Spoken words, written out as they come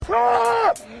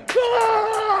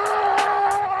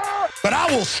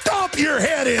I will stomp your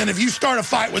head in if you start a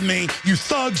fight with me, you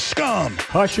thug scum.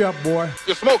 Hush up, boy.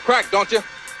 You smoke crack, don't you?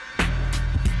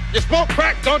 You smoke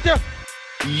crack, don't you?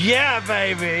 Yeah,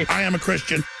 baby. I am a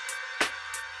Christian.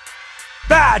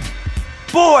 Bad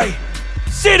Boy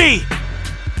City.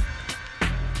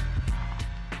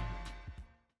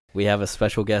 We have a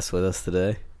special guest with us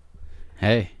today.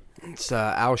 Hey, It's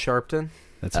Al Sharpton.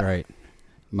 that's right.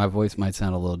 My voice might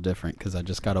sound a little different because I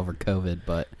just got over COVID,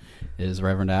 but it is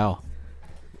Reverend Al.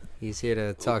 He's here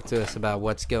to talk to us about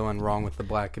what's going wrong with the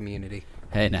black community.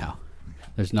 Hey, now,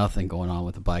 there's nothing going on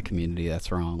with the black community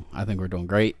that's wrong. I think we're doing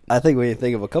great. I think we can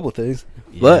think of a couple things.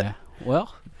 Yeah. But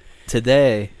well,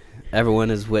 today, everyone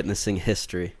is witnessing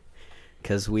history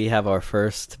because we have our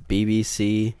first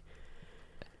BBC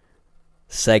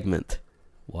segment.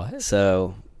 what?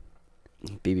 So,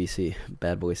 BBC,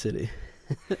 Bad Boy City.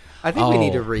 I think we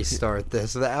need to Oh. restart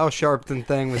this. The Al Sharpton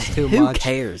thing was too Who much.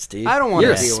 cares, dude? I don't want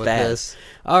You're to a deal with spaz. this.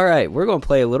 All right, we're going to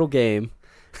play a little game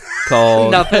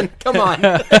called... Nothing. Come on.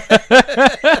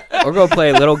 We're going to play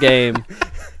a little game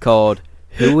called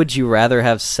Who Would You Rather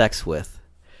Have Sex With?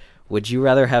 Would you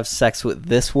rather have sex with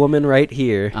this woman right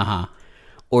here Uh-huh.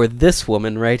 or this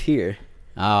woman right here?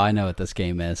 Oh, I know what this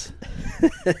game is.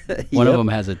 One of them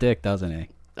has a dick, doesn't he?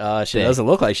 She Dick. doesn't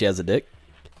look like she has a dick.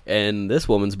 And this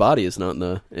woman's body is not in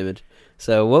the image.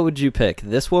 So what would you pick?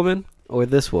 This woman or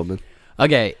this woman?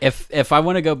 Okay, if I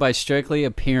want to go by strictly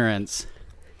appearance,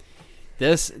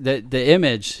 the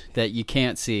image that you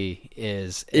can't see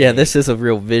is This is a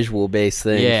real visual based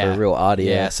thing for a real audio.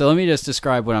 Yeah, so let me just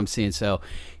describe what I'm seeing. So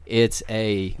it's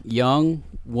a young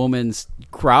woman's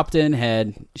cropped in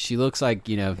head. She looks like,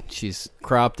 she's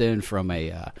cropped in from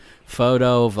a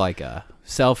photo of like a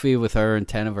selfie with her and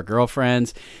 10 of her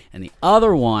girlfriends. And the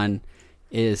other one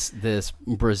is this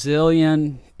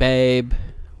Brazilian babe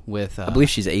with... I believe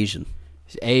she's Asian.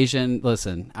 She's Asian.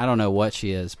 Listen, I don't know what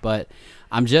she is, but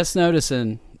I'm just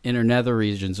noticing in her nether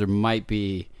regions there might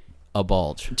be a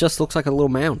bulge. Just looks like a little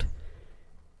mound.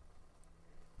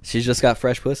 She's just got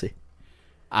fresh pussy.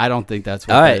 I don't think that's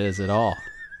what All right. that is at all.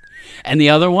 And the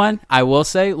other one, I will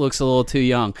say, looks a little too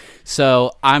young.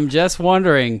 So I'm just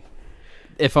wondering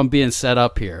if I'm being set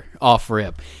up here, off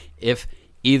rip. If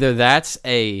either that's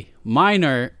a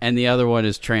minor and the other one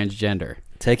is transgender.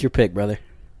 Take your pick, brother.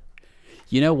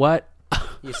 You know what?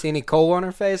 You see any coal on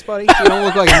her face, buddy? She don't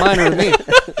look like a minor to me.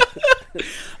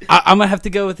 I'm going to have to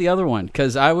go with the other one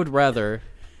because I would rather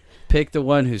pick the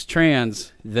one who's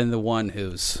trans than the one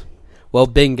who's... Well,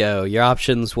 bingo. Your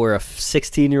options were a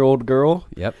 16-year-old girl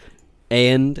Yep.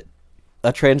 and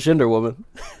a transgender woman.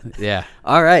 Yeah.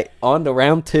 All right, on to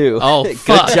round 2. Oh, Good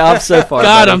fuck. job so far.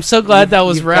 God, buddy. I'm so glad that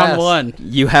was You round passed. one.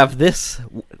 You have this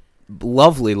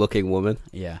lovely-looking woman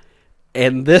Yeah.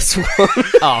 and this one.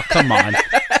 Oh, come on.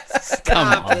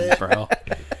 Come on, bro.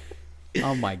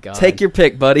 Oh, my God. Take your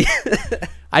pick, buddy.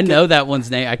 I know that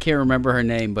one's name. I can't remember her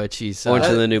name, but she's... Orange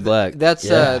is the New Black. That's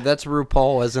Yeah. that's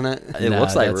RuPaul, isn't it? It No,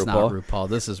 looks like that's RuPaul. not RuPaul.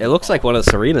 This is It looks like one of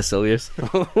Serena Silliers.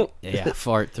 Yeah,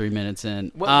 fart 3 minutes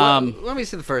in. Let me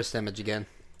see the first image again.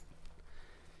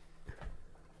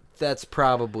 That's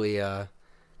probably a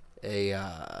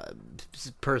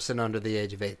person under the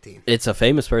age of 18. It's a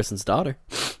famous person's daughter.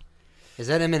 Is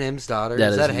that Eminem's daughter?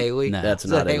 That Is that is- Haley? no. That's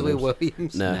Is not that Haley Eminem's.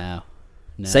 Williams? No.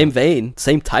 No. Same vein,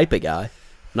 same type of guy.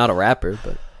 Not a rapper,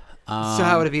 but So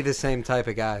how would it be the same type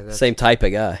of guy? That's, same type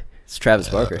of guy. It's Travis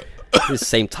Barker. He's the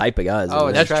same type of guy as Oh,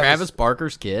 Eminem. That's Travis- Travis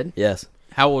Barker's kid? Yes.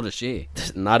 How old is she?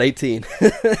 Not 18.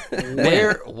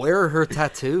 where are her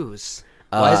tattoos?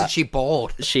 Why isn't she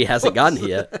bald? She hasn't gotten it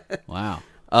yet. Wow.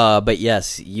 But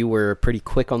yes, you were pretty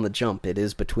quick on the jump. It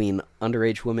is between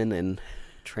underage women and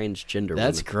transgender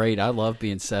That's women. great. I love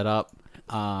being set up.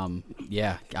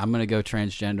 Yeah, I'm going to go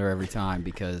transgender every time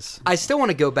because... I still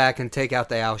want to go back and take out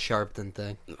the Al Sharpton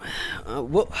thing.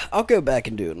 Well, I'll go back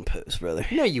and do it in post, brother.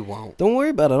 No, you won't. Don't worry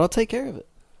about it. I'll take care of it.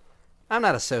 I'm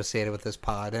not associated with this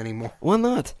pod anymore. Why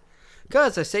not?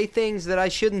 Because I say things that I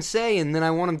shouldn't say, and then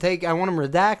I want them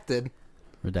redacted.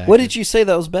 Redacted. What did you say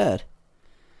that was bad?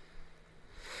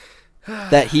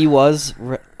 That he was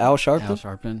Al Sharpton? Al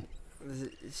Sharpton?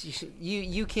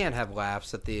 You can't have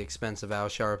laughs at the expense of Al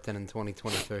Sharpton in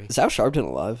 2023. Is Al Sharpton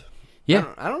alive? Yeah.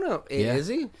 I don't know. Yeah. Is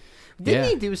he? Didn't Yeah.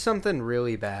 he do something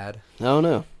really bad? I don't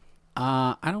know.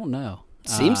 I don't know.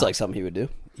 Seems like something he would do.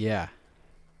 Yeah.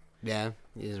 Yeah,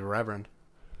 he's a reverend.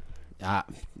 No,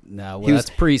 well, He was-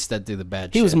 that's priests that do the bad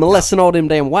shit. He was molesting all them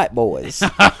damn white boys.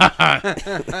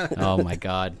 Oh, my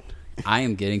God. I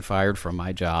am getting fired from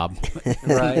my job.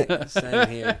 Right. Same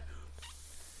here.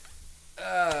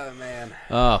 Oh man.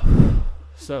 Oh,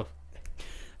 so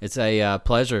it's a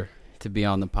pleasure to be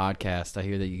on the podcast. I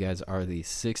hear that you guys are the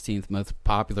 16th most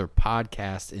popular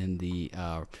podcast in the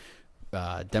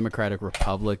Democratic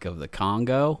Republic of the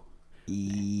Congo.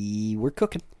 We're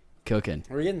cooking.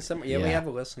 We're getting some. Yeah, we have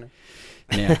a listener.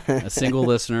 Yeah, a single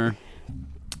listener.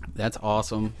 That's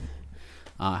awesome.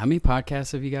 How many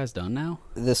podcasts have you guys done now?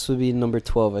 This would be number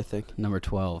 12, I think. Number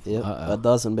 12. Yep, Uh-oh. a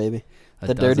dozen, baby.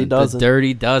 The dirty dozen. The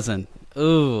dirty dozen.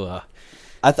 Ooh.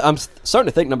 I'm starting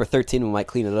to think number 13 we might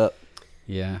clean it up.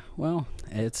 Yeah. Well,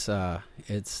 it's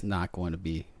not going to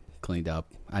be cleaned up.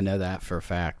 I know that for a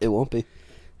fact. It won't be.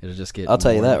 It'll just get. I'll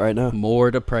tell you that right now. More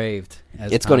depraved.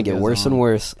 It's going to get worse and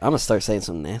worse. I'm going to start saying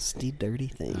some nasty, dirty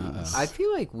things. I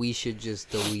feel like we should just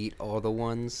delete all the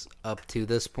ones up to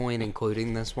this point,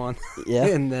 including this one. Yeah.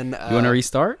 And then You want to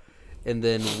restart? And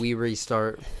then we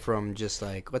restart from just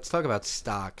like, let's talk about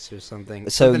stocks or something.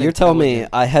 So Something you're telling me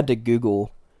intelligent. I had to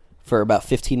Google for about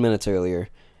 15 minutes earlier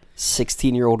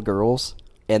 16-year-old girls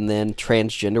and then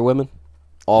transgender women,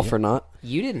 all for naught?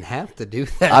 You didn't have to do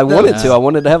that. I though. wanted to. I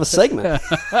wanted to have a segment.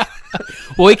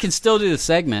 Well, we can still do the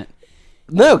segment.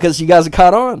 No, because you guys are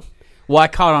caught on. Well, I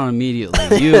caught on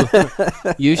immediately.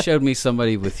 You showed me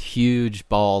somebody with huge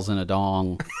balls and a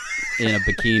dong in a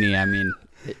bikini. I mean,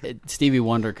 Stevie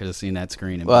Wonder could have seen that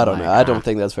screen. And Well, I been don't know. like, I don't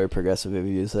think that's very progressive of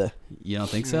you to say, You don't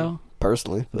think so?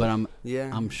 personally. But I'm Yeah.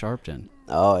 Sharpton.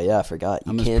 Oh, yeah, I forgot.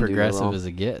 You I'm can as do no progressive wrong. as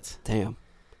it gets. Damn.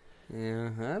 Yeah,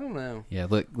 I don't know. Yeah,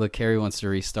 look, Kerry wants to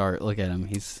restart. Look at him.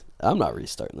 He's I'm not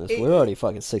restarting this. We're already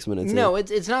fucking 6 minutes No, in.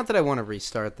 it's not that I want to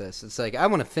restart this. It's like I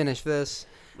want to finish this.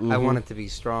 I want it to be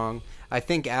strong. I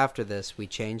think after this we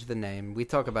change the name. We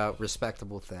talk about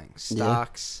respectable things,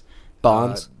 stocks,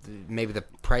 Bonds. maybe the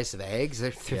price of eggs.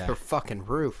 They're through fucking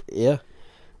roof. Yeah.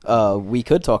 We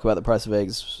could talk about the price of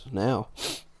eggs now.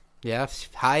 Yeah,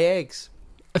 high eggs.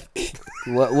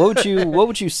 What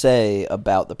would you say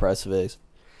about the price of eggs?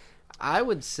 I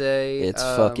would say It's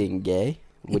fucking gay.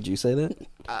 Would you say that?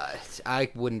 I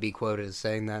wouldn't be quoted as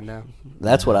saying that now.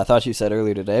 That's what I thought you said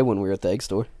earlier today when we were at the egg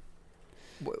store.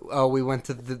 Oh, we went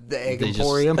to the egg They just-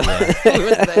 emporium. We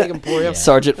went to the egg emporium.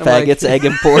 Sergeant I'm like- Faggot's Egg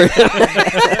Emporium.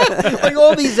 Like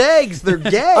all these eggs, they're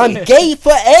gay. I'm gay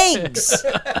for eggs.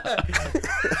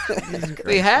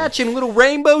 They hatch and little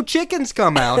rainbow chickens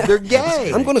come out. They're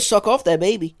gay. I'm gonna suck off that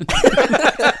baby.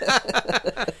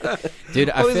 dude.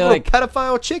 I all these feel little like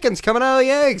pedophile chickens coming out of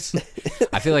the eggs.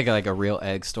 I feel like a real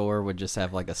egg store would just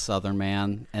have like a Southern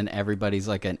man, and everybody's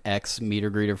like an ex meter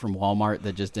greeter from Walmart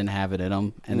that just didn't have it in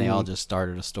them, and they all just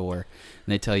started a store.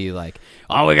 And they tell you like,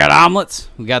 oh, we got omelets,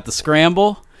 we got the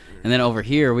scramble, and then over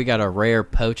here we got our rare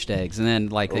poached eggs, and then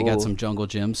like they got Ooh. some Jungle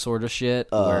Jim sort of shit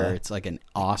where it's like an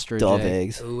ostrich Dove egg.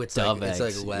 eggs. Ooh, it's Dove like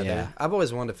eggs, leather. yeah. I've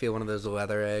always wanted to feel one of those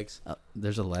leather eggs.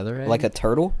 There's a leather egg, Like a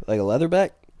turtle? Like a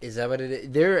leatherback? Is that what it is?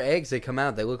 There are eggs that come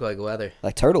out. They look like leather.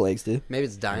 Like turtle eggs do. Maybe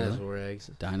it's dinosaur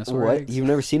eggs. dinosaur What? eggs. You've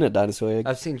never seen a dinosaur egg?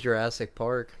 I've seen Jurassic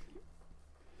Park.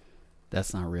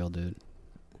 That's not real, dude.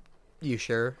 You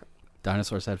sure?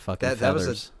 Dinosaurs had fucking That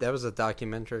feathers. was a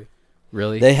documentary.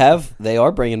 Really? They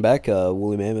are bringing back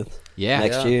woolly mammoth yeah.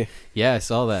 next year. Yeah, I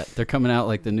saw that. They're coming out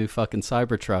like the new fucking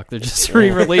Cybertruck. They're just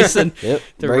re-releasing. Yep,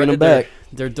 They're bringing them back.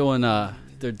 They're doing a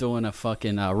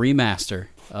fucking remaster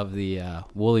of the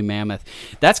woolly mammoth.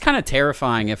 That's kind of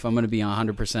terrifying if I'm going to be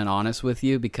 100% honest with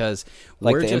you, because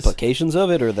Like we're the just implications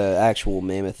of it or the actual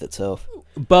mammoth itself?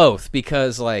 both,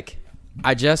 because like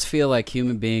I just feel like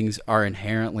human beings are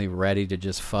inherently ready to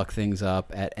just fuck things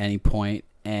up at any point.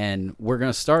 And we're going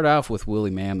to start off with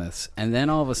woolly mammoths. And then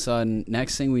all of a sudden,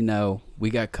 next thing we know, we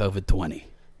got COVID-20.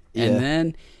 Yeah. And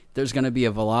then there's going to be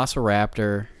a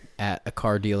velociraptor at a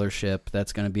car dealership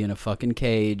that's going to be in a fucking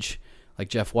cage. Like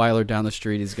Jeff Weiler down the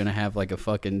street is going to have like a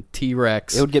fucking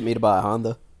T-Rex. It would get me to buy a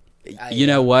Honda. You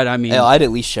know what? I mean, Hell, I'd at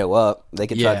least show up. They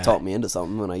could try Yeah. to talk me into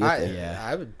something when I get there. Yeah.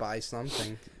 I would buy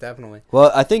something, definitely.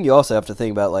 Well, I think you also have to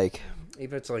think about like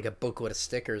Even if it's like a booklet of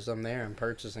stickers, I'm there. I'm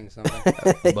purchasing something.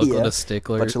 booklet yeah, of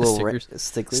sticklers. bunch of little stickers.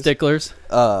 sticklers. Sticklers.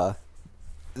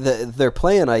 Their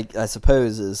plan, I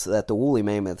suppose, is that the woolly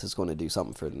mammoth is going to do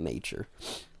something for nature.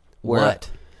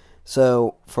 What?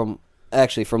 So from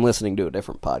listening to a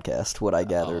different podcast, what I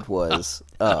gathered was,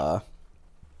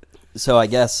 so I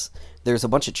guess there's a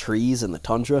bunch of trees in the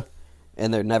tundra,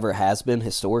 and there never has been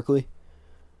historically.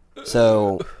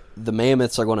 So the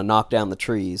mammoths are going to knock down the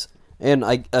trees, and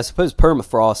I suppose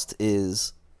permafrost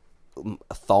is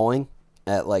thawing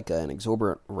at like an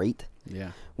exorbitant rate.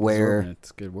 Yeah. Where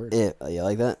It's a good word. you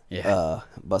like that? Yeah.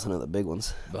 Busting at the big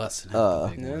ones. Busting out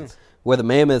the big yeah. ones. Where the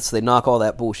mammoths, they knock all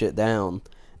that bullshit down,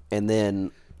 and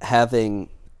then having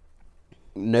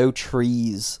no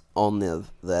trees on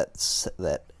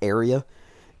that area,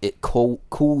 it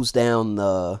cools down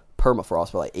the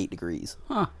permafrost by like 8 degrees.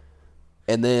 Huh.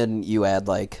 and then you add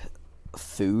like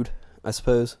food, I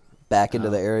suppose, back into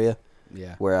the area.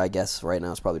 Yeah. Where I guess right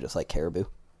now it's probably just like caribou.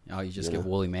 Oh, you just get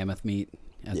woolly mammoth meat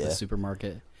at the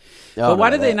supermarket. Oh, But why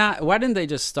no, did they not? Why didn't they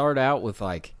just start out with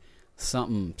like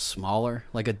something smaller,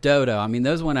 like a dodo? I mean,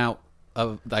 those went out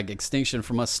of like extinction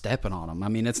from us stepping on them. I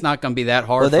mean, it's not going to be that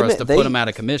hard for us to put them out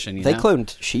of commission. They know?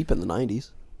 cloned sheep in the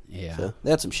 90s. Yeah, So they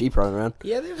had some sheep running around.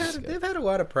 Yeah, they've had a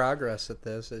lot of progress at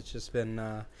this. It's just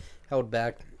been held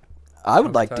back. I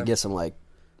would like to time. get some like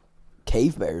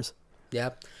cave bears. Yeah,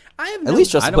 I have At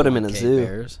least just I put don't them in want a cave zoo.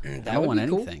 bears. I That don't would want be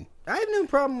cool. anything. I have no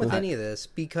problem with any of this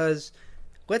because,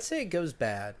 let's say it goes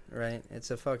bad, right? It's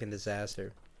a fucking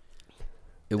disaster.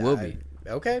 It will be.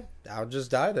 Okay, I'll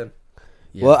just die then.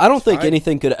 Yeah. Well, I don't think fine.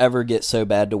 anything could ever get so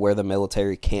bad to where the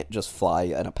military can't just fly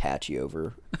an Apache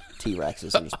over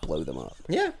T-Rexes and just blow them up.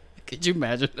 Yeah. Could you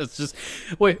imagine? It's just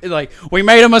we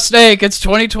made a mistake. It's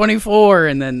 2024,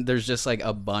 and then there's just like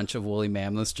a bunch of woolly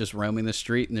mammoths just roaming the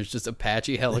street, and there's just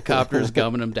Apache helicopters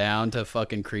gumming them down to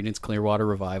fucking Creedence Clearwater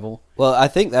Revival. Well, I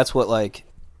think that's what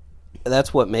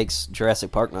makes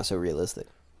Jurassic Park not so realistic.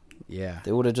 Yeah,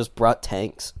 They would have just brought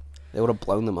tanks. They would have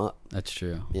blown them up, that's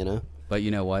true. you know? But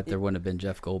you know what? There wouldn't have been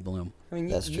Jeff Goldblum. I mean,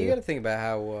 That's you true. got to think about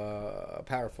how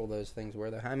powerful those things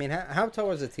were. Though. I mean, how tall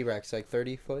was a T-Rex? Like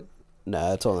 30 foot?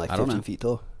 No, it's only like I don't 15 know. feet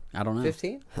tall. I don't know.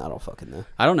 15? I don't fucking know.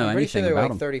 I don't know I'm pretty sure anything they're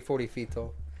about like them. 30, 40 feet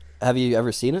tall. Have you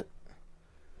ever seen it?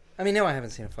 I mean, no, I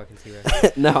haven't seen a fucking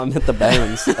T-Rex. No, I'm at the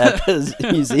bones at the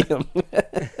museum.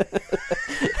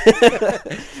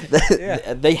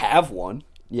 They have one,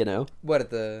 you know. What, at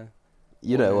the...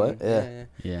 You know what? Yeah.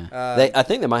 Yeah. I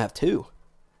think they might have two.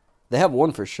 They have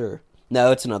one for sure.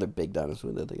 No, it's another big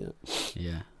dinosaur that they got.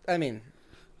 Yeah. I mean,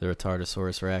 The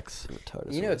Retardosaurus Rex.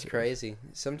 you know, it's crazy.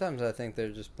 Sometimes I think they're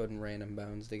just putting random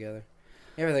bones together.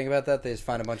 You ever think about that? They just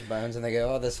find a bunch of bones and they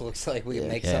go, "Oh, this looks like we can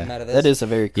make Yeah. something out of this." That is a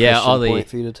very Christian point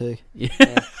for you to take. Yeah.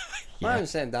 Well, I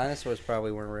understand dinosaurs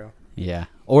probably weren't real. Yeah.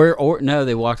 Or no,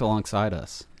 they walked alongside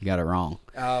us. You got it wrong.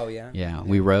 Oh yeah. Yeah,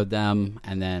 we rode them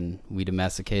and then we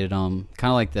domesticated them.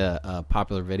 Kind of like the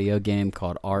popular video game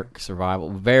called Ark Survival.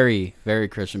 Very, very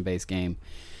Christian-based game.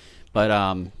 But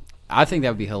I think that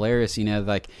would be hilarious. You know,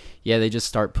 like, yeah, they just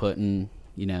start putting,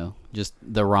 you know, just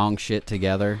the wrong shit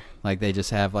together. Like, they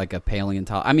just have like a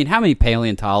paleontologist. I mean, how many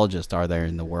paleontologists are there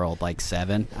in the world? Like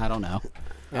 7? I don't know.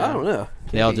 I don't know.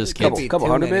 They all just get couple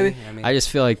hundred, maybe? I mean, I just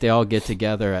feel like they all get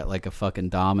together at like a fucking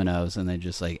Domino's and they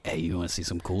just like, hey, you want to see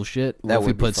some cool shit? What That if we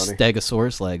would be put funny.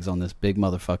 Stegosaurus legs on this big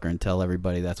motherfucker and tell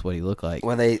everybody that's what he looked like?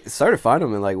 Well, they started finding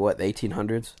them in like what, the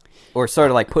 1800s, or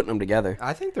started like putting them together.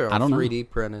 I think they're I all don't know. 3D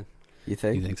printed. You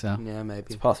think? You think so? Yeah, maybe.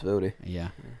 It's a possibility. Yeah.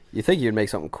 You think you'd make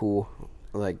something cool,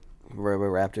 like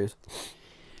Roboraptors?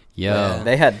 Yo.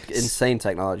 They had insane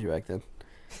technology back then.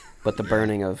 But the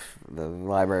burning of the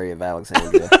Library of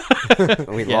Alexandria,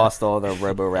 we lost all the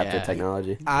Roboraptor Yeah.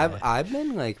 technology. I've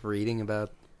been like reading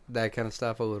about that kind of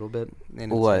stuff a little bit.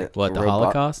 And it's What? What, the Robot-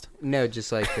 Holocaust? No,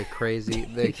 just like the crazy,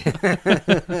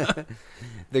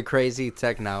 the crazy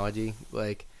technology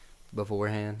like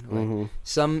beforehand. Like,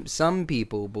 some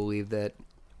people believe that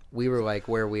we were like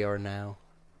where we are now,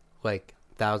 like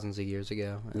thousands of years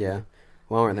ago. And Yeah.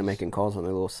 Why weren't they making calls on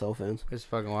their little cell phones? it's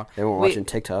fucking wild. They weren't Wait, watching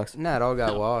TikToks. No, it all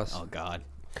got lost. Oh, God.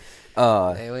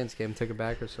 Aliens came, took it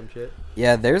back, or some shit.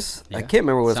 Yeah, there's I Yeah. can't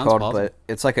remember what it's Sounds called, plausible. but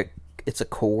it's like a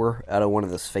core out of one of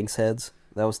the Sphinx heads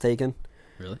that was taken,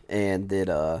 Really? and it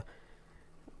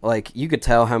like you could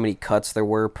tell how many cuts there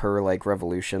were per like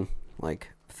revolution. Like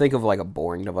think of like a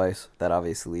boring device that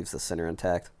obviously leaves the center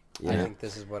intact. You I know? think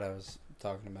this is what I was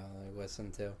talking about. Like,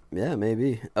 listen to. Yeah,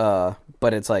 maybe.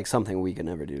 But it's like something we can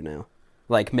never do now.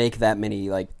 Like make that many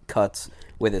like cuts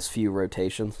with as few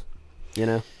rotations. You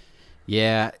know?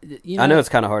 Yeah. You I know it's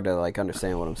kind of hard to like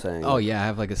understand what I'm saying. Oh, yeah, I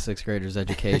have like a 6th grader's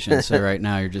education, so right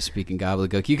now you're just speaking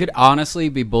gobbledygook. You could honestly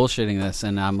be bullshitting this,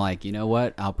 and I'm like, you know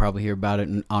what? I'll probably hear about it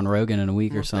on Rogan in a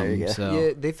week or something. go. So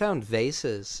Yeah, they found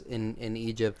vases in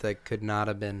Egypt that could not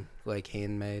have been like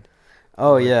handmade.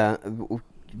 Oh yeah,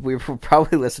 we were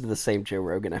probably listening to the same Joe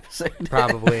Rogan episode.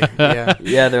 Probably, yeah.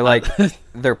 Yeah, they're like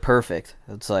they're perfect.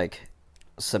 It's like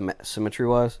symmetry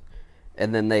wise,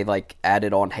 and then they like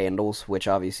added on handles, which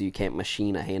obviously you can't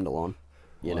machine a handle on.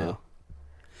 You know,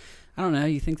 I don't know.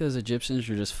 You think those Egyptians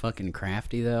were just fucking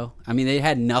crafty, though? I mean, they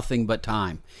had nothing but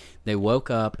time. They woke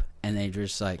up and they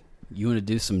just like, you want to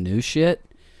do some new shit?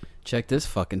 Check this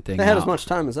fucking thing they out. had as much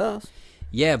time as us.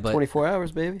 Yeah, but 24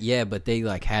 hours, baby. yeah, but they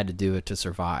like had to do it to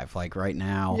survive. Like right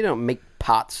now, You don't make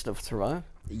pots to survive.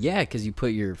 yeah, because you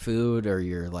put your food or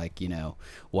your like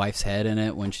wife's head in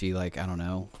it when she like I don't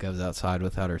know goes outside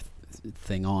without her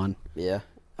thing on. Yeah,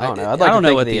 I don't know. I'd I like don't to know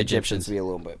think what the the Egyptians Egyptians- be a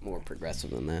little bit more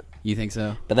progressive than that. You think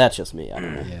so? But that's just me. I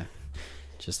don't know. Yeah.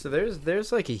 Just So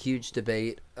there's like a huge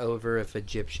debate over if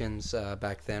Egyptians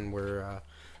back then were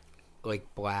like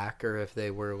black or if they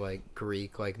were like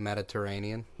Greek, like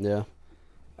Mediterranean. Yeah.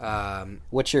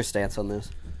 What's your stance on this?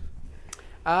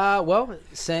 Well,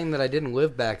 saying that I didn't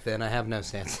live back then, I have no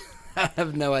sense. I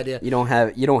have no idea. You don't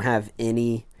have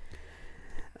any,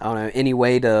 I don't know, any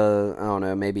way to, I don't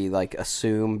know, maybe like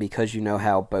assume, because you know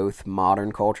how both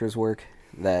modern cultures work,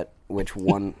 that which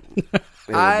one it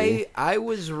would be? I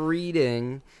was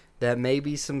reading that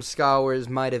maybe some scholars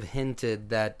might have hinted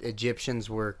that Egyptians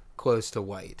were close to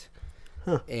white.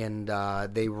 And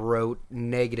they wrote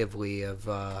negatively of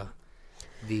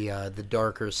the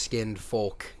darker skinned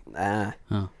folk.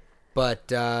 But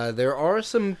there are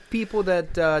some people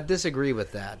that disagree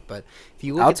with that. But if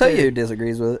you look, I'll tell you who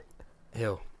disagrees with it.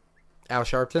 Who? Al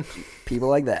Sharpton. People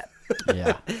like that.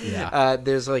 yeah.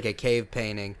 There's like a cave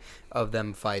painting of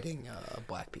them fighting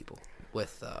black people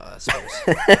with spears.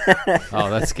 Oh,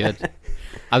 that's good.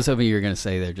 I was hoping you were going to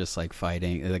say they're just like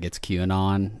fighting, like it's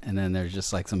QAnon, and then there's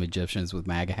just like some Egyptians with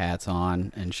MAGA hats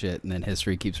on and shit, and then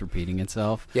history keeps repeating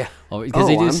itself. Yeah. Well, because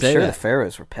they do I'm say sure that. the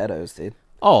pharaohs were pedos, dude.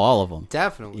 Oh, all of them.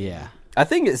 Definitely. Yeah. I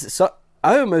think it's so.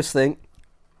 I almost think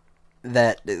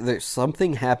that there's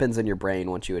something happens in your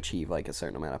brain once you achieve like a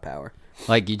certain amount of power.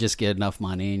 Like you just get enough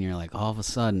money, and you're like, all of a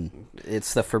sudden,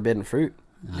 It's the forbidden fruit.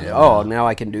 Oh, now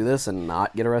I can do this and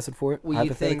not get arrested for it. Well, you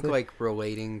think hypothetically? like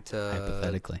relating to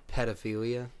Hypothetically.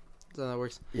 pedophilia? Is that how that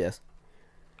works? Yes.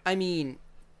 I mean,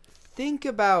 think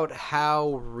about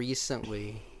how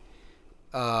recently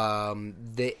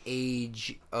the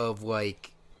age of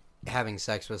like having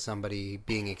sex with somebody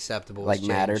being acceptable Like has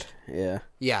mattered. changed. Yeah.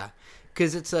 Yeah,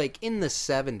 because it's like in the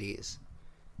 70s,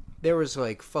 there was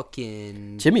like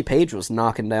fucking. Jimmy Page was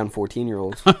knocking down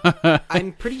 14-year-olds.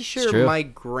 I'm pretty sure true. my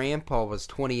grandpa was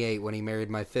 28 when he married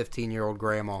my 15-year-old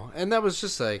grandma, and that was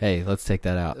just like. hey, let's take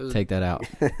that out. Take that out.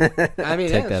 I mean,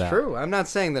 Take yeah, that it's out. true. I'm not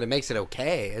saying that it makes it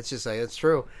okay. It's just like it's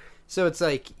true. So it's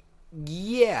like,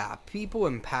 yeah, people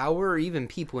in power, even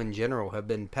people in general, have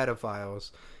been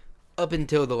pedophiles up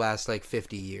until the last like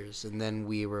 50 years, and then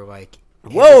we were like,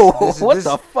 hey, Whoa! this- What this-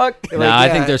 the fuck? No, Like, I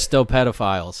yeah. think they're still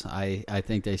pedophiles. I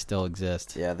think they still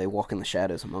exist. Yeah, they walk in the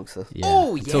shadows amongst us. Yeah.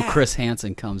 Oh, Until yeah. Chris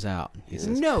Hansen comes out. He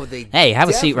says, No, they. hey, have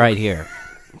a seat definitely- right here.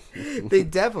 They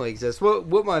definitely exist.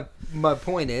 What my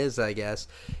point is, I guess,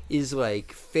 is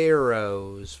like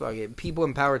pharaohs, fucking people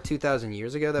in power 2,000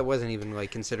 years ago. That wasn't even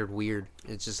like considered weird.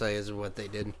 It's just like is what they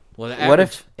did. Well, the What average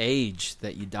if- age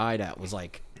that you died at was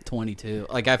like 22.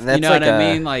 Like, you That's know like what I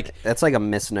a- mean? Like, That's like a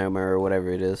misnomer or whatever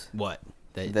it is. what?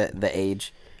 The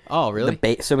age. Oh, really?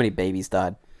 So many babies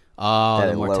died. Oh, that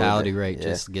the it lowered mortality it, rate yeah.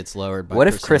 just gets lowered by What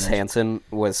if Chris percentage. Hansen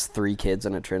was 3 kids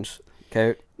in a trench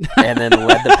coat and then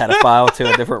led the pedophile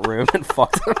to a different room and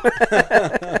fucked him?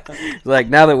 It's like,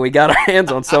 now that we got our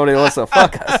hands on somebody who wants to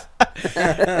fuck us.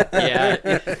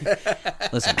 Yeah.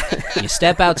 Listen, you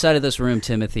step outside of this room,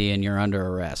 Timothy, and you're under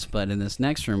arrest. But in this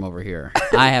next room over here,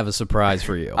 I have a surprise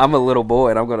for you. I'm a little boy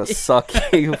and I'm going to suck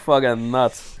you fucking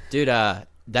nuts. Dude,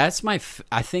 that's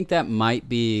I think that might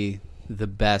be the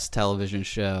best television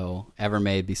show ever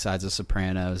made besides The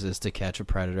Sopranos is To Catch a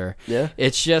Predator. Yeah.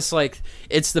 It's just like,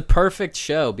 it's the perfect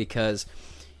show because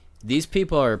these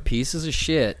people are pieces of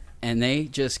shit and they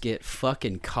just get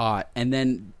fucking caught and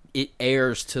then it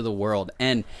airs to the world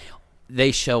and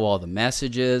they show all the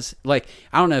messages. Like,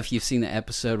 I don't know if you've seen the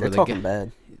episode They're where talking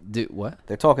bad. Dude, what?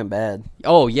 They're talking bad.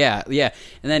 Oh, yeah. And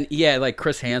then, like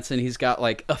Chris Hansen, he's got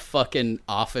like a fucking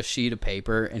office sheet of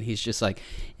paper and he's just like,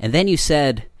 and then you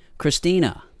said,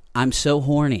 Christina, I'm so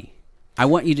horny. I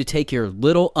want you to take your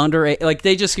little underage... Like,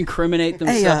 they just incriminate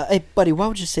themselves. Hey, buddy, why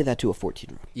would you say that to a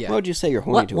 14-year-old? Yeah. Why would you say you're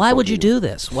horny to a 14-year-old? Why would you do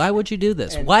this? Why would you do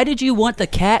this? Why did you want the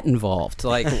cat involved?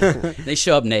 Like, they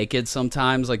show up naked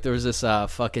sometimes. Like, there was this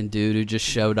fucking dude who just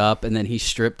showed up, and then he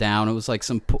stripped down. It was like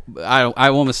some... I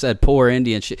almost said poor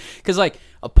Indian shit. Because, like,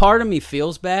 a part of me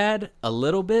feels bad a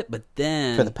little bit, but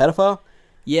then... For the pedophile?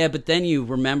 Yeah, but then you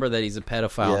remember that he's a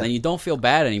pedophile, Yeah. and then you don't feel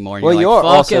bad anymore. And Well, you're you're like,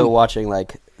 fuck also him. watching,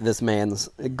 like, this man's...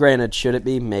 Granted, should it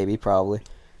be? Maybe, probably.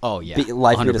 Oh, yeah.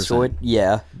 Life be 100%. destroyed?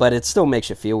 Yeah, but it still makes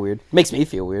you feel weird. Makes me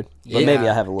feel weird. But Yeah. maybe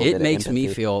I have a little bit It of makes me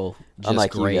empathy. feel just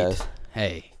Unlike you great. guys.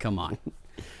 Hey, come on.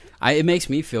 It makes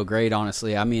me feel great,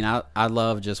 honestly. I mean, I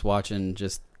love just watching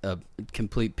just a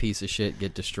complete piece of shit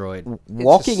get destroyed.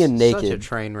 Walking in Such a naked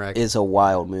train wreck. is a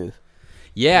wild move.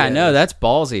 Yeah, I know. That's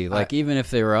ballsy. Like, even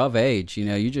if they were of age,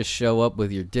 you just show up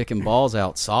with your dick and balls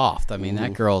out soft. I mean,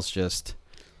 that girl's just...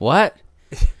 What?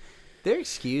 Their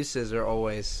excuses are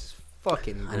always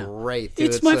fucking great. Dude.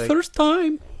 It's my like, first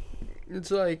time. It's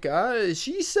like,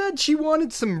 she said she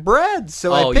wanted some bread,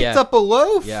 so I Oh, picked yeah. up a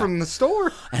loaf Yeah. from the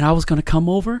store. And I was going to come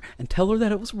over and tell her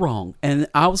that it was wrong. And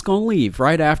I was going to leave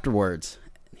right afterwards.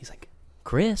 And he's like,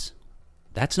 Chris,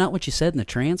 that's not what you said in the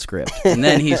transcript. And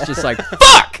then he's just like,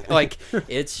 fuck! Like,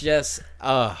 it's just,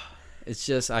 I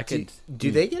could... Do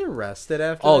they get arrested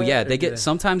after Oh that, yeah, or they do get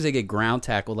sometimes they get ground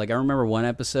tackled. Like I remember one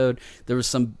episode, there was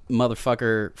some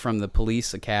motherfucker from the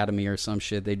police academy or some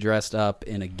shit. They dressed up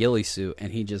in a ghillie suit,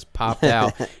 and he just popped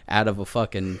out of a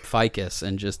fucking ficus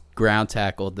and just ground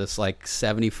tackled this like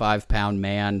 75-pound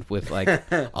man with like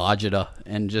agita,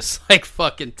 and just like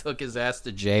fucking took his ass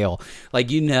to jail.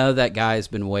 Like you know that guy has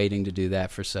been waiting to do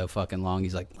that for so fucking long.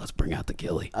 He's like, let's bring out the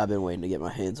ghillie. I've been waiting to get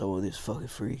my hands on one of these fucking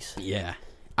freaks. Yeah,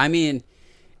 I mean.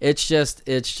 It's just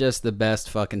the best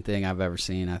fucking thing I've ever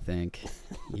seen, I think.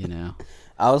 You know.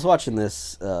 I was watching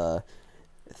this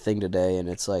thing today, and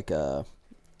it's like it's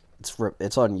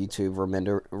on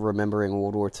YouTube, remembering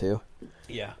World War II.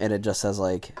 Yeah. And it just says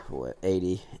like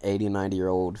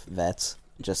 90-year-old vets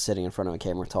just sitting in front of a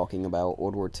camera talking about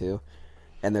World War II,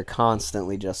 and they're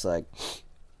constantly just like,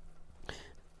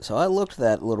 so I looked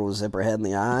that little zipper head in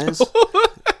the eyes.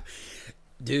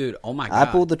 Dude, oh my God.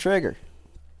 I pulled the trigger.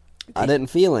 I didn't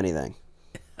feel anything.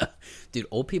 Dude,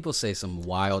 old people say some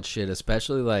wild shit,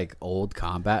 especially like old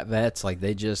combat vets. Like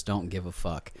they just don't give a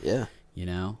fuck. Yeah. You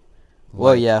know?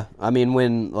 Well, yeah. I mean,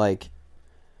 when like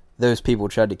those people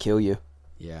tried to kill you,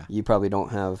 yeah, you probably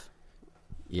don't have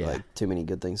like too many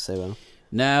good things to say about them.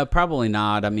 No, probably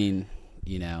not. I mean,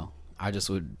 you know, I just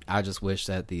wish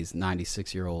that these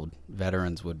 96-year-old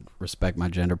veterans would respect my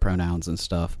gender pronouns and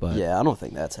stuff. But yeah, I don't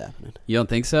think that's happening. You don't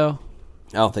think so?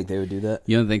 I don't think they would do that.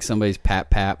 You don't think somebody's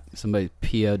somebody's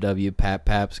POW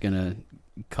pap's gonna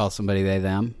call somebody they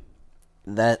them?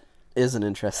 That is an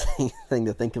interesting thing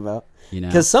to think about. You know,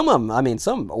 because some of them, I mean,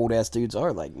 some old ass dudes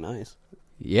are like nice.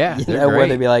 Yeah, you they're know, great. where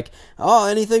they'd be like, oh,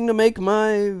 anything to make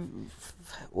my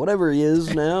whatever he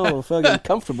is now fucking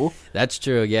comfortable. That's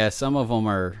true. Yeah, some of them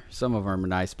are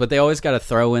nice, but they always got to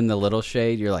throw in the little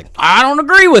shade. You're like, I don't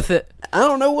agree with it. I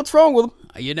don't know what's wrong with them.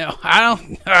 You know, I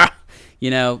don't. You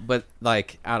know, but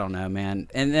like, I don't know, man.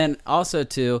 And then also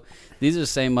too, these are the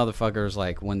same motherfuckers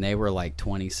like when they were like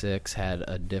 26 had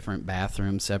a different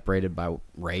bathroom separated by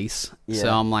race. Yeah.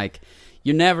 So I'm like,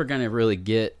 you're never going to really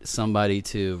get somebody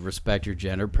to respect your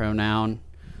gender pronoun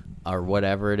or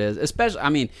whatever it is. Especially, I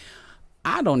mean,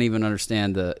 I don't even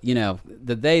understand the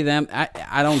they, them.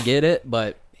 I don't get it,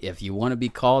 but if you want to be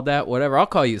called that, whatever, I'll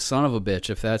call you son of a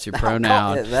bitch if that's your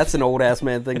pronoun. That's an old ass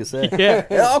man thing to say. Yeah.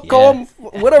 I'll call him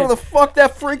whatever the fuck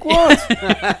that freak wants.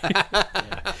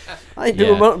 I ain't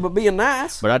doing but being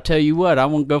nice. But I tell you what, I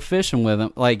won't go fishing with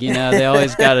him. Like, you know, they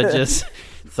always got to just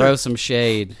throw some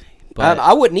shade. But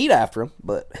I wouldn't eat after him,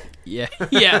 but yeah.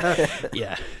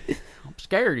 I'm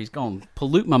scared he's going to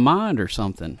pollute my mind or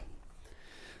something.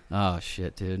 Oh,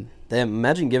 shit, dude. Damn,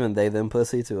 imagine giving they them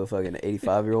pussy to a fucking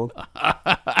 85-year-old.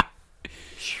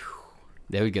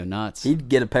 They would go nuts. He'd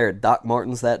get a pair of Doc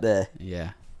Martens that day.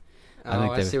 Yeah.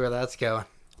 I see where that's going.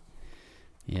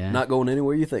 Yeah. Not going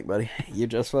anywhere you think, buddy. You're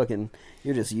just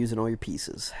using all your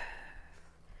pieces.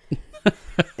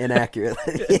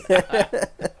 Inaccurately.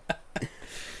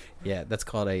 Yeah, that's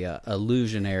called a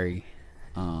illusionary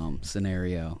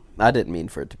scenario. I didn't mean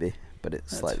for it to be, but it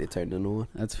slightly turned into one.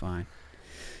 That's fine.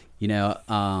 You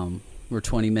know, we're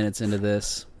 20 minutes into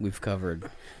this. We've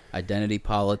covered identity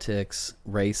politics,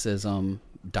 racism,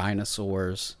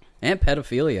 dinosaurs, and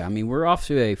pedophilia. I mean, we're off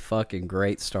to a fucking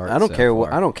great start. I don't care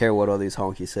what all these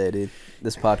honkies say, dude.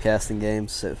 This podcasting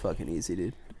game's so fucking easy,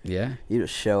 dude. Yeah. You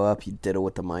just show up, you diddle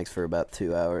with the mics for about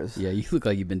 2 hours. Yeah, you look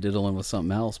like you've been diddling with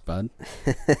something else, bud.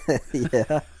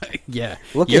 Yeah. Yeah.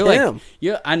 Look You're at like, him.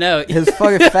 Yeah, I know. His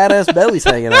fucking fat ass belly's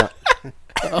hanging out.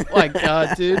 Oh my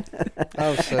god, dude.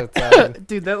 I'm so tired.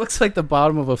 Dude, that looks like the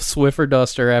bottom of a Swiffer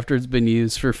duster after it's been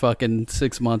used for fucking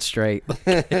 6 months straight.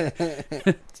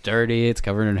 It's dirty, it's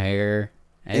covered in hair.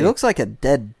 Hey. He looks like a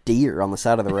dead deer on the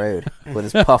side of the road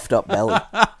with his puffed up belly.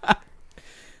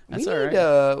 That's all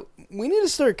right. We need to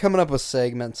start coming up with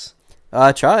segments.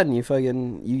 I tried and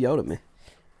you yelled at me.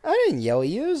 I didn't yell at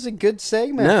you. It was a good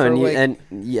segment. No, for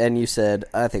and you said,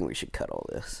 I think we should cut all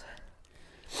this.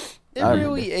 It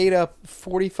really ate up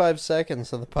 45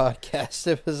 seconds of the podcast.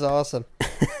 It was awesome.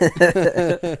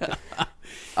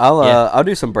 I'll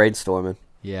do some brainstorming.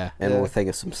 Yeah. And we'll think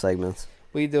of some segments.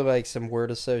 We do like some word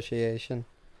association.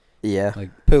 Yeah. Like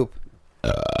poop.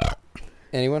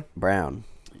 Anyone? Brown.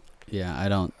 Yeah, I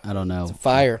don't know. It's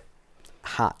fire.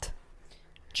 Hot.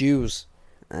 Jews.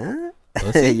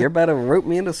 Pussy. You're about to rope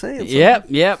me into saying something.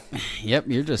 Yep.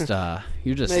 You're just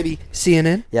Maybe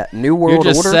CNN. Yeah, New You're World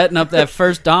just Order. setting up that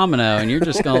first domino, and you're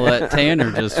just gonna let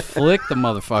Tanner just flick the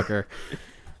motherfucker.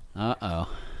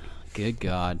 Good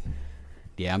God.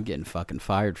 Yeah, I'm getting fucking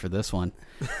fired for this one.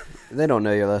 They don't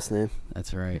know your last name.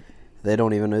 That's right. They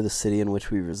don't even know the city in which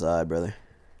we reside, brother.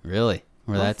 Really?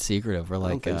 We're that secretive. We're I don't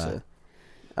like, think so.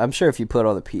 I'm sure if you put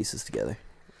all the pieces together.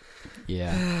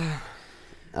 yeah.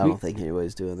 I don't think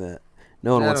anybody's doing that.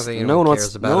 No one I don't wants. think No one anyone wants.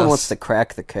 cares about No one us. wants to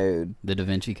crack the code The Da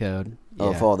Vinci Code.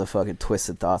 of Yeah. all the fucking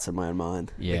twisted thoughts in my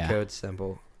mind. Yeah. The code's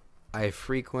simple. I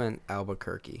frequent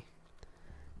Albuquerque.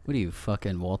 What are you,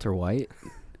 fucking Walter White?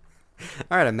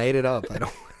 All right, I made it up. I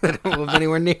don't live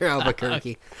anywhere near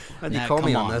Albuquerque. Why'd you Nah, call come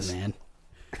me on this? man.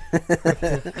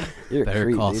 You're a Better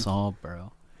creep, call dude. Saul,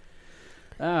 bro.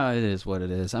 Oh, it is what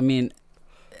it is. I mean,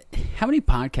 how many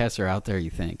podcasts are out there, you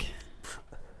think?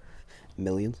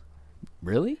 Millions.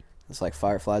 Really? It's like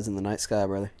fireflies in the night sky,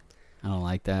 brother. I don't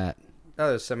like that. Oh,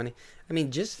 there's so many. I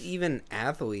mean, just even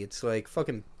athletes, like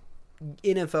fucking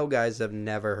NFL guys I've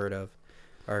never heard of,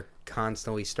 are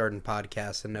constantly starting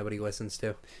podcasts and nobody listens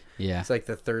to. Yeah. It's like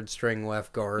the third string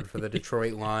left guard for the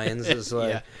Detroit Lions is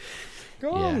like, Yeah.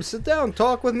 come Yeah. sit down,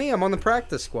 talk with me. I'm on the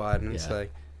practice squad, and it's Yeah.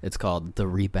 like, It's called The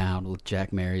Rebound with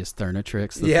Jack Marius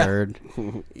Thurnatrix the Yeah. third.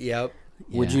 yep.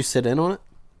 Would Yeah. you sit in on it?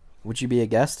 Would you be a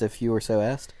guest if you were so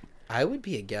asked? I would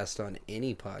be a guest on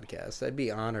any podcast. I'd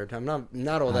be honored. I'm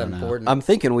not all I that don't know. important. I'm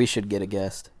thinking we should get a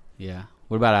guest. Yeah.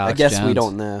 What about Alex I guess Jones? we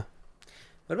don't know.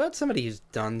 What about somebody who's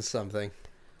done something?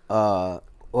 Well,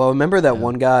 remember that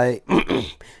one guy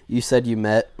you said you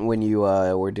met when you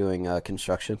were doing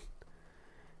construction?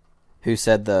 Who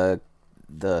said the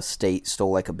state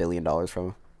stole like $1 billion from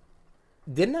him?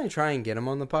 Didn't I try and get him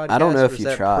on the podcast? I don't know or if was you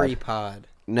that tried. Pre-pod.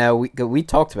 No, we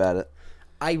talked about it.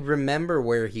 I remember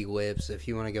where he lives. If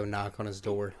you want to go knock on his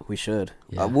door, We should.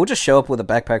 Yeah. We'll just show up with a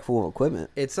backpack full of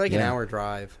equipment. it's like an Yeah. hour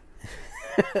drive.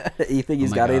 You think he's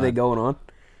my got God. anything going on?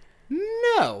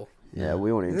 No. Yeah,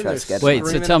 we won't even Isn't try to there sketch Wait, it. so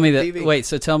Screaming tell me at that. the TV. Wait,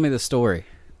 so tell me the story.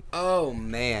 Oh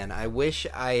man, I wish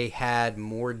I had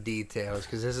more details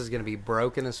because this is gonna be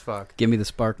broken as fuck. Give me the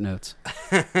spark notes.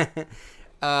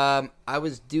 I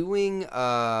was doing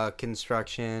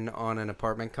construction on an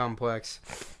apartment complex,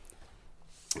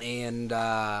 and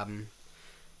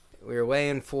we were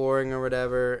laying flooring or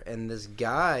whatever, and this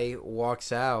guy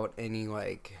walks out, and he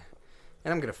like,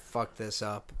 and I'm gonna fuck this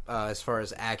up as far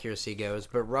as accuracy goes,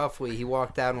 but roughly he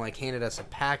walked out and like handed us a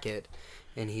packet,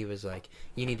 and he was like,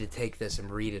 "You need to take this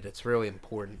and read it. It's really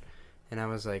important." And I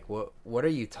was like, "What are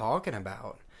you talking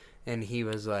about?" And he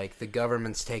was like, "The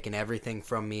government's taken everything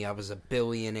from me. I was a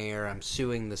billionaire. I'm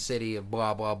suing the city of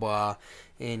blah, blah, blah."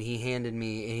 And he handed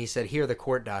me, and he said, "Here are the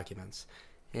court documents."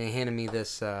 And he handed me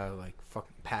this, like,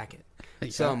 fucking packet.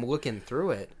 So I'm looking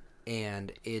through it,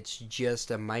 and it's just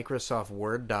a Microsoft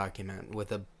Word document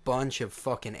with a bunch of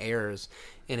fucking errors,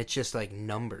 and it's just, like,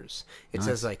 numbers. It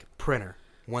says, like, printer,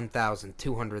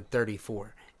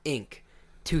 1,234. Ink,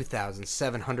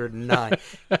 2,709.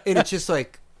 And it's just,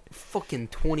 like, fucking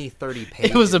 20, 30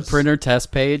 pages. It was a printer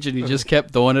test page, and he just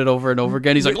kept doing it over and over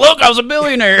again. He's like, "Look, I was a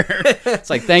billionaire." It's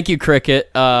like, "Thank you,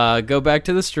 Cricket. Go back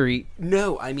to the street."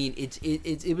 No, I mean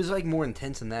it was like more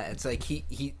intense than that. It's like he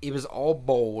it was all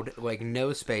bold, like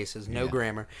no spaces, no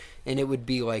grammar, and it would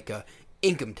be like a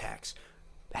income tax,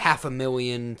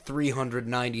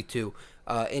 $500,392,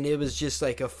 and it was just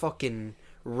like a fucking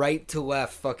right to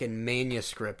left fucking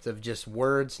manuscript of just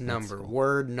words, number,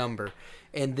 word, number.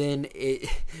 And then it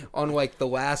on like the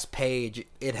last page,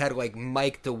 it had like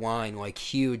Mike DeWine, like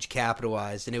huge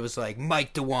capitalized, and it was like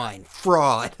Mike DeWine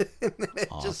fraud. And then it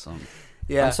just- Awesome.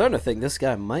 yeah. I'm starting to think this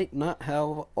guy might not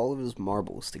have all of his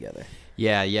marbles together.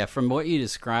 Yeah. From what you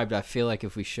described, I feel like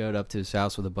if we showed up to his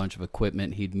house with a bunch of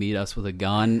equipment, he'd meet us with a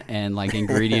gun and like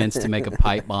ingredients to make a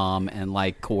pipe bomb and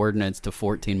like coordinates to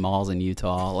 14 malls in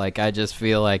Utah. Like, I just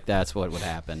feel like that's what would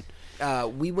happen.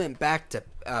 We went back to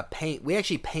paint. We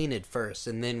actually painted first,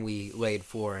 and then we laid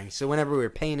flooring. So whenever we were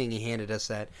painting, he handed us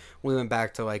that. We went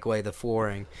back to like lay the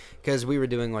flooring because we were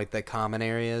doing like the common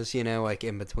areas, you know, like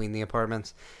in between the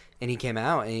apartments. And he came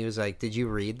out and he was like, "Did you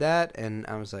read that?" And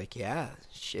I was like, "Yeah,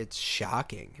 it's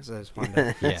shocking." So I just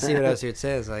wanted to see what else he would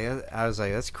say. I was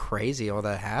like, "That's crazy, all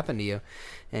that happened to you."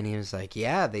 And he was like,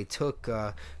 "Yeah, they took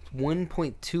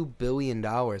 $1.2 billion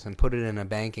and put it in a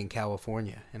bank in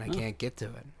California, and I can't get to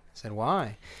it." I said,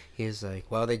 "Why?" He was like,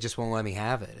 "Well, they just won't let me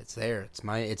have it. It's there.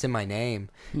 It's in my name."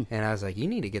 And I was like, "You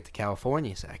need to get to California."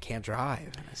 He said, "I can't drive."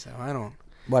 And I said, well, "I don't."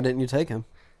 Why didn't you take him?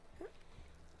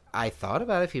 I thought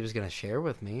about if he was going to share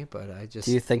with me, but I just.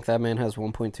 Do you think that man has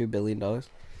 $1.2 billion?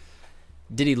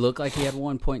 Did he look like he had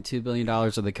 $1.2 billion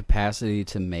of the capacity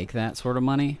to make that sort of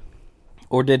money?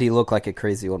 Or did he look like a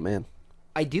crazy old man?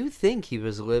 I do think he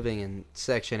was living in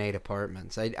Section 8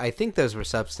 apartments. I think those were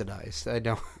subsidized. I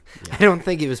don't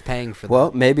think he was paying for them.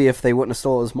 Well, maybe if they wouldn't have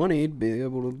stole his money, he'd be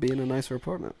able to be in a nicer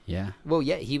apartment. Yeah. Well,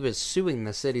 yeah, he was suing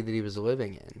the city that he was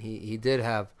living in. He did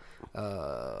have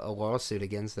a lawsuit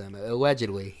against them.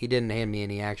 Allegedly. He didn't hand me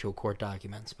any actual court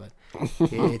documents, but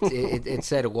it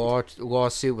said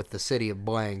lawsuit with the city of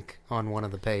blank on one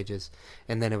of the pages,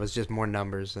 and then it was just more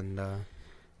numbers and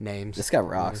names. This guy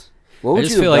rocks. What I would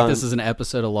just you feel have like done? this is an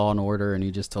episode of Law and Order, and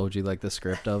he just told you like the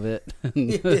script of it.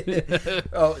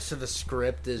 Oh, so the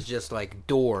script is just like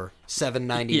door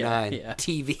 $7.99 Yeah.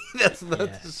 TV. That's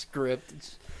the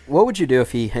script. What would you do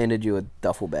if he handed you a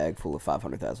duffel bag full of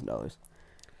 $500,000?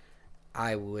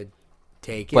 I would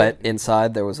take it. But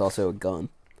inside there was also a gun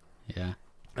Yeah.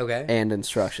 Okay. and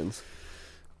instructions.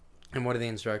 And what are the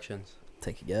instructions?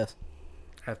 Take a guess.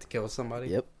 I have to kill somebody?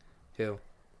 Yep. Who?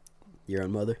 Your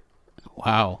own mother.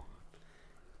 Wow.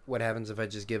 What happens if I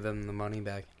just give him the money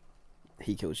back?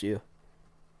 He kills you.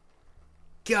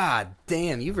 God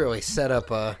damn, you've really set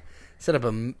up a this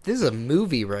is a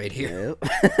movie right here.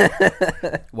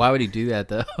 Yep. Why would he do that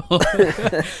though?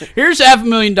 Here's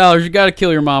 $500,000. You got to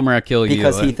kill your mom or I kill you.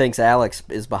 Because he thinks Alex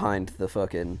is behind the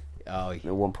fucking the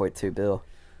 1.2 bill.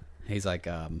 He's like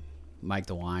Mike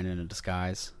DeWine in a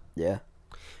disguise. Yeah.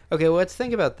 Okay, well, let's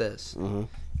think about this. Mm-hmm.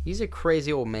 He's a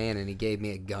crazy old man and he gave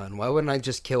me a gun. Why wouldn't I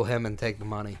just kill him and take the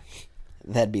money?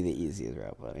 That'd be the easiest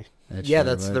route, buddy.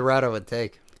 That's the route I would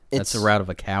take. That's the route of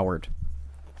a coward.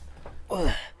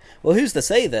 Well, who's to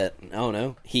say that? I don't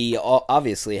know. He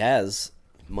obviously has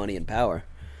money and power.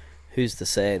 Who's to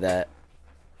say that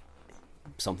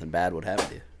something bad would happen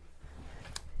to you?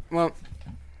 Well,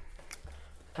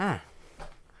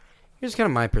 here's kind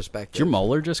of my Did perspective. your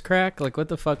molar just crack? Like, what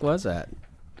the fuck was that?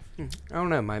 I don't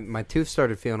know. My tooth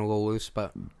started feeling a little loose,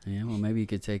 but Yeah, well, maybe you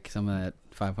could take some of that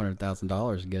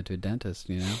 $500,000 and go to a dentist,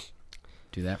 you know?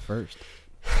 Do that first.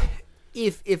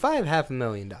 if I have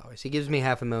 $500,000, he gives me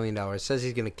 $500,000, says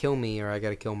he's gonna kill me or I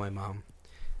gotta kill my mom.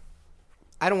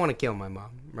 I don't want to kill my mom,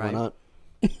 right? Why not?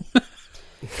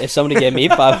 If somebody gave me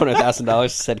 $500,000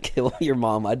 and said kill your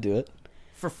mom, I'd do it.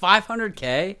 For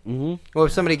 $500K? Mm-hmm. Well,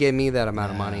 if somebody gave me that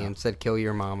amount of money and said kill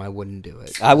your mom, I wouldn't do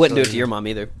it. I wouldn't do it to your mom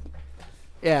either.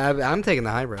 Yeah, I'm taking the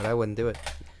high road. I wouldn't do it.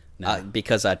 No.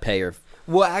 Because I'd pay her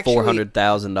Well, actually,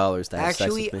 $400,000 to have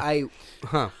sex with me.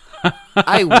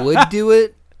 I would do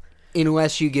it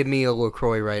unless you give me a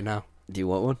LaCroix right now. Do you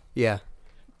want one? Yeah.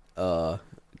 Go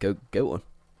get one.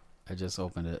 I just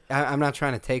opened it. I'm not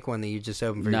trying to take one that you just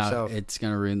opened for yourself. It's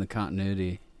going to ruin the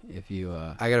continuity if you...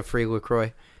 I got a free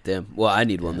LaCroix. Damn. Well, I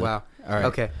need one though. Wow. All right.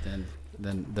 Okay.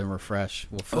 Then refresh.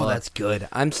 We'll fill Oh, up. that's good.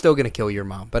 I'm still going to kill your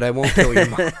mom, but I won't kill your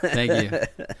mom. Thank you.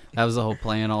 That was the whole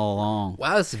plan all along.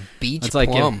 Wow, this is beach It's like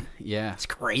plum. yeah. It's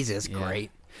crazy. It's Yeah.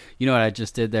 great. You know what I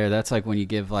just did there? That's like when you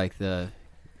give like the,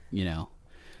 you know,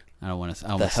 I don't want to.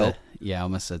 I almost help? said, I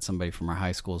almost said somebody from our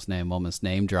high school's name. Almost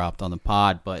name dropped on the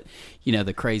pod, but you know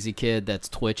the crazy kid that's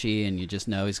twitchy and you just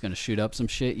know he's going to shoot up some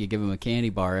shit. You give him a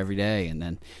candy bar every day, and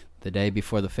then the day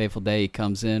before the fateful day, he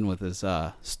comes in with his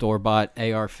store-bought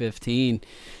AR-15.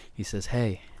 He says,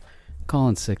 "Hey,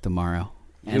 calling sick tomorrow."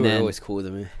 You were always cool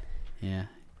with me. Yeah.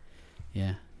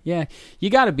 You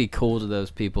got to be cool to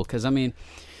those people because I mean,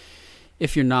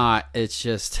 if you're not, it's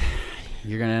just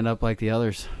you're gonna end up like the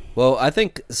others. Well, I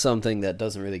think something that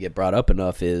doesn't really get brought up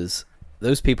enough is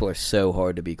those people are so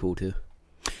hard to be cool to.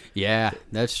 Yeah,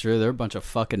 that's true. They're a bunch of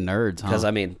fucking nerds, huh? Because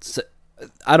I mean,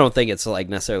 I don't think it's like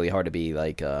necessarily hard to be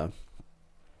like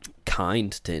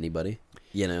kind to anybody,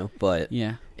 you know. But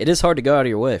yeah, it is hard to go out of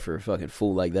your way for a fucking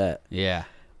fool like that. yeah.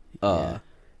 But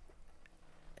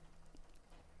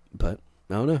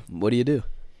I don't know. What do you do?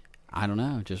 I don't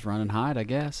know. Just run and hide, I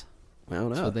guess. I don't know.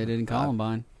 That's what they did in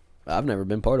Columbine. I've never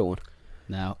been part of one.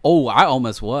 No. Oh, I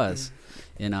almost was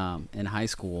in high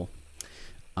school.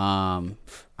 I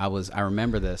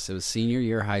remember this. It was senior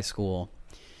year of high school,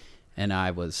 and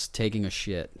I was taking a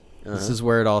shit. This is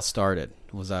where it all started.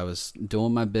 I was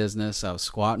doing my business. I was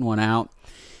squatting one out,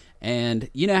 and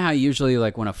you know how usually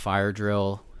like when a fire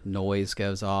drill noise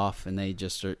goes off and they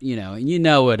just are, you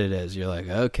know what it is. You're like,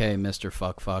 okay, Mr.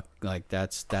 Fuck, like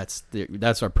that's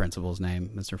our principal's name,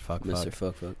 Mr. Fuck. Mr.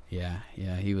 Fuck. Yeah,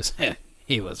 he was.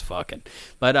 He was fucking,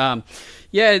 but I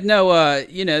was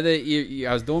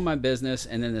doing my business,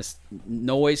 and then this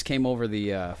noise came over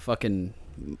the fucking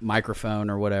microphone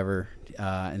or whatever,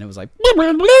 and it was like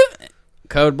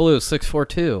code blue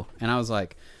 642, and I was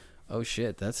like, oh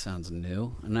shit, that sounds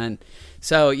new. And then,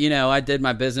 so I did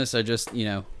my business. I just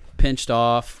pinched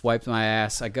off, wiped my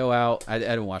ass. I go out. I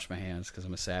didn't wash my hands because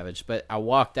I'm a savage. But I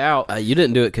walked out. You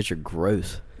didn't do it because you're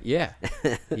gross. Yeah.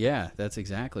 Yeah, that's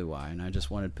exactly why. And I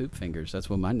just wanted poop fingers. That's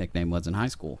what my nickname was in high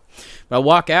school. But I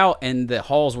walk out, and the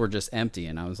halls were just empty.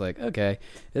 And I was like, okay,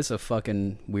 this is a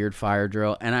fucking weird fire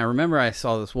drill. And I remember I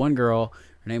saw this one girl.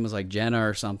 Her name was like Jenna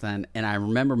or something. And I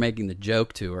remember making the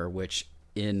joke to her, which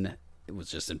it was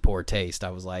just in poor taste.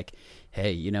 I was like,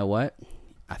 hey, you know what?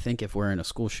 I think if we're in a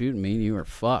school shooting, me and you are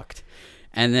fucked.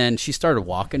 And then she started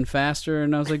walking faster,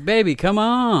 and I was like, baby, come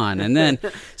on. And then,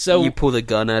 so... You pulled a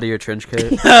gun out of your trench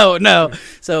coat? No.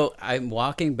 So I'm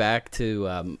walking back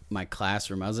to my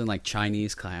classroom. I was in, like,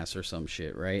 Chinese class or some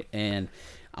shit, right? And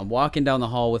I'm walking down the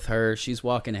hall with her. She's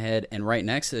walking ahead, and right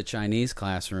next to the Chinese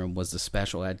classroom was the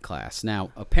special ed class.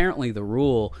 Now, apparently the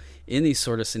rule in these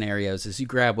sort of scenarios is you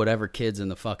grab whatever kid's in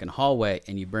the fucking hallway,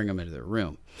 and you bring them into their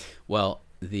room. Well,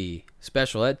 the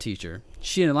special ed teacher,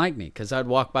 she didn't like me because I'd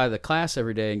walk by the class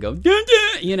every day and go, dun,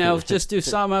 dun, you know, just do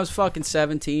something. I was fucking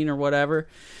 17 or whatever.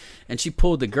 And she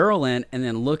pulled the girl in and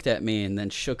then looked at me and then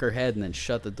shook her head and then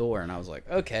shut the door. And I was like,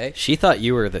 okay. She thought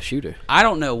you were the shooter. I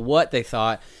don't know what they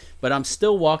thought, but I'm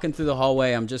still walking through the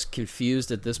hallway. I'm just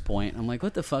confused at this point. I'm like,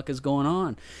 what the fuck is going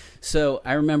on? So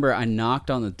I remember I knocked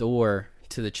on the door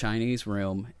to the Chinese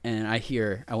room, and I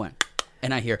hear, and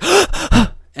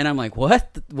and I'm like,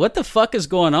 what the fuck is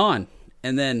going on?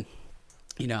 And then,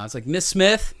 you know, I was like, Miss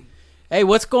Smith, hey,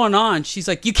 what's going on? She's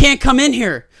like, you can't come in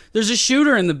here. There's a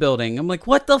shooter in the building. I'm like,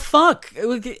 what the fuck?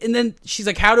 And then she's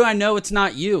like, how do I know it's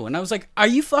not you? And I was like, are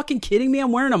you fucking kidding me?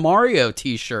 I'm wearing a Mario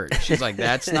t-shirt. She's like,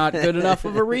 that's not good enough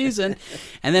of a reason.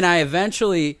 And then I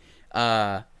eventually,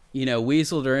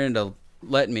 weaseled her into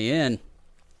letting me in.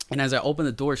 And as I opened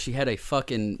the door, she had a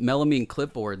fucking melamine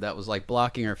clipboard that was like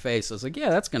blocking her face. I was like, yeah,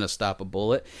 that's going to stop a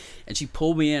bullet. And she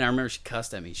pulled me in. I remember she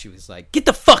cussed at me. She was like, get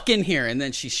the fuck in here. And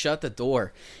then she shut the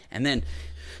door. And then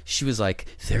she was like,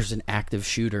 there's an active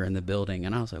shooter in the building.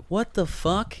 And I was like, what the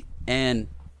fuck? And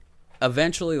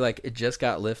eventually, like, it just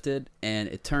got lifted. And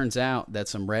it turns out that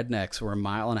some rednecks were 1.5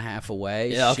 miles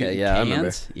away. Yeah, okay, yeah, cans. I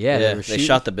remember. Yeah, they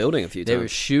shot the building a few times. They were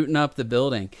shooting up the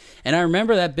building. And I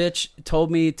remember that bitch told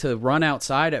me to run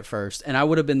outside at first, and I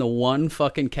would have been the one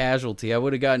fucking casualty. I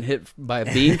would have gotten hit by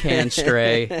a bean can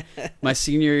stray my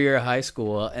senior year of high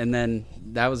school, and then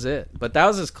that was it. But that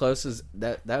was as close as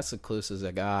that's the closest I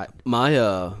got.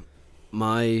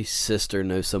 My sister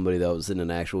knows somebody that was in an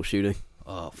actual shooting.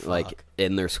 Oh, fuck. Like,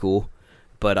 in their school.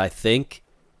 But I think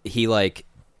he, like...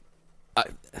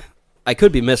 I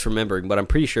could be misremembering, but I'm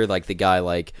pretty sure, like, the guy,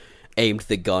 like, aimed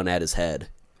the gun at his head.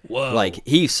 Whoa. Like,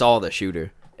 he saw the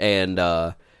shooter, and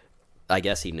I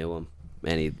guess he knew him,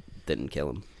 and he didn't kill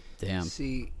him. Damn.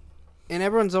 See, and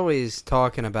everyone's always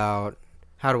talking about,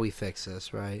 how do we fix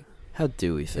this, right? How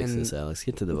do we fix this, Alex?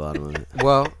 Get to the bottom of it.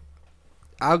 Well,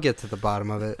 I'll get to the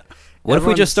bottom of it. What if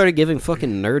we just started giving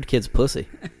fucking nerd kids pussy?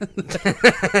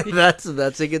 That's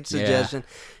a good suggestion.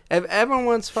 Yeah. Everyone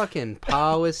wants fucking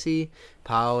policy.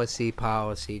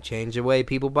 Change the way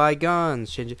people buy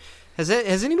guns. Has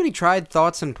anybody tried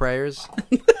thoughts and prayers?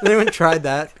 Anyone tried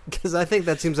that? Because I think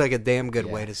that seems like a damn good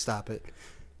way to stop it.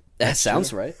 That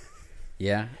sounds right.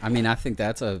 Yeah, I mean, I think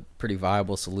that's a pretty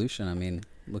viable solution. I mean,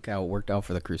 look how it worked out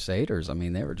for the Crusaders. I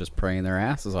mean, they were just praying their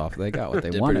asses off. They got what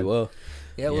they wanted. Pretty well.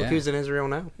 Yeah, look who's in Israel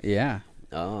now. Yeah.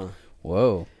 Oh.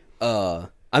 Whoa.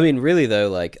 I mean, really, though,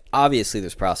 like, obviously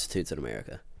there's prostitutes in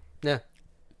America. Yeah.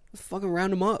 Let's fucking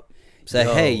round them up. Say,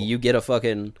 hey, you get a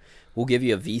fucking... We'll give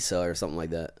you a visa or something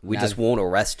like that. We just won't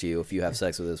arrest you if you have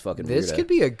sex with this fucking This weirdo. could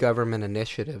be a government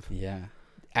initiative. Yeah.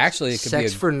 Actually, it could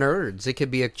Sex be for nerds. It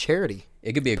could be a charity.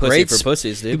 It could be a Pussy great for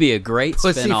pussies, dude. It could be a great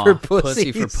Pussy spin-off. for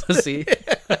Pussy for pussies. pussy.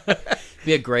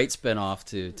 Be a great spin-off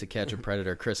to Catch a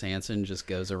Predator. Chris Hansen just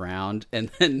goes around and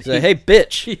then Say, hey,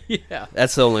 bitch. yeah.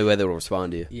 That's the only way they will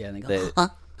respond to you. Yeah, and they go,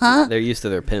 They're used to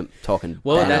their pimp talking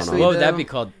What down on them. would that be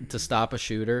called? To stop a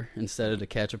shooter instead of to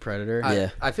catch a predator? Yeah.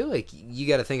 I feel like you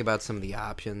got to think about some of the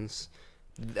options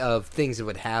of things that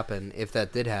would happen if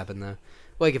that did happen, though.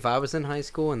 Like, if I was in high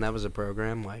school and that was a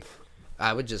program, like,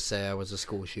 I would just say I was a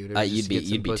school shooter. You'd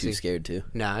be too scared too.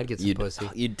 Nah, I'd get some pussy.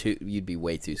 You'd be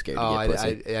way too scared to Oh, get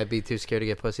pussy. I'd be too scared to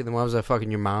get pussy. Then why was I fucking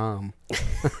your mom?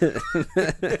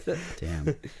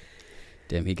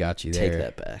 Damn, he got you there. Take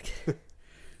that back.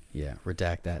 Yeah,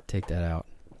 redact that. Take that out.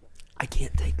 I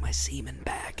can't take my semen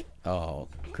back. Oh,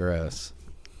 gross.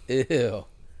 Ew.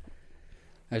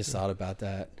 I just thought about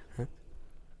that.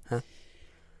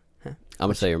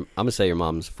 I'm gonna say your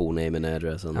mom's full name and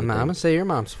address on the I'm thing. gonna say your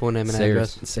mom's full name and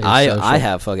address. Say your I social.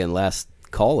 have fucking last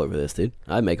call over this, dude.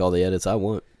 I make all the edits I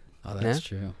want. Oh, that's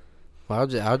true. Well,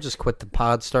 I'll just quit the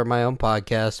pod, start my own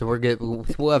podcast,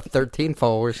 and we'll have 13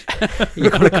 followers. You're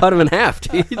gonna cut him in half,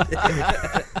 dude.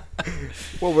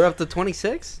 Well, we're up to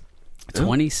 26.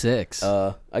 26.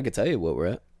 I could tell you what we're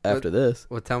at after this,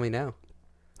 Well, tell me now.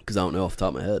 because I don't know off the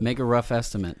top of my head. Make a rough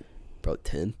estimate. Probably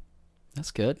 10.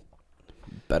 That's good.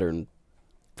 Better than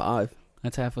 5.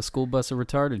 That's half a school bus of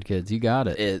retarded kids. You got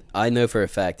it. I know for a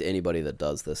fact anybody that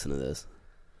does listen to this,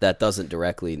 that doesn't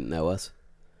directly know us,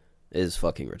 is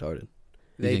fucking retarded.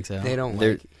 You think so? They don't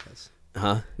They're- like us.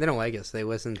 Huh? They don't like us. They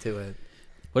listen to it.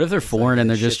 What if they're foreign like and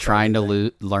a they're just shit trying to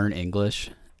talking learn English,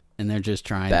 and they're just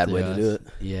trying Bad to way to do it.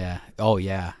 Yeah. Oh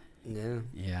yeah. Yeah.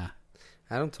 Yeah.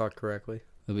 I don't talk correctly.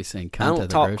 They'll be saying I cunt don't at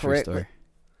the talk grocery correctly. store.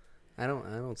 I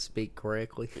don't speak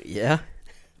correctly. Yeah.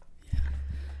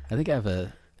 I think I have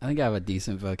a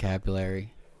decent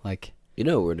vocabulary. Like, You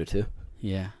know a word or two.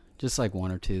 yeah, just like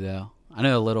one or two though. I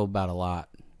know a little about a lot.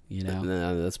 You know,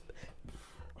 No, that's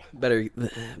better.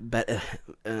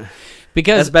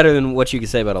 because That's better than what you can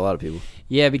say about a lot of people.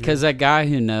 yeah, because that guy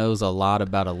who knows a lot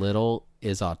about a little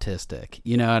is autistic.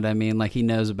 You know what I mean? Like he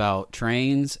knows about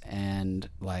trains and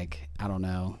like I don't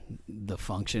know the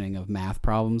functioning of math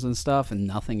problems and stuff, and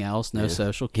nothing else. No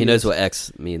social cues. He knows what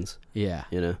X means. Yeah,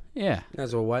 You know. yeah,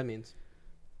 That's what Y means.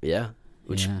 Yeah.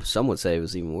 Which Yeah. some would say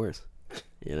was even worse.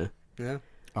 You know. Yeah.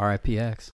 RIPX.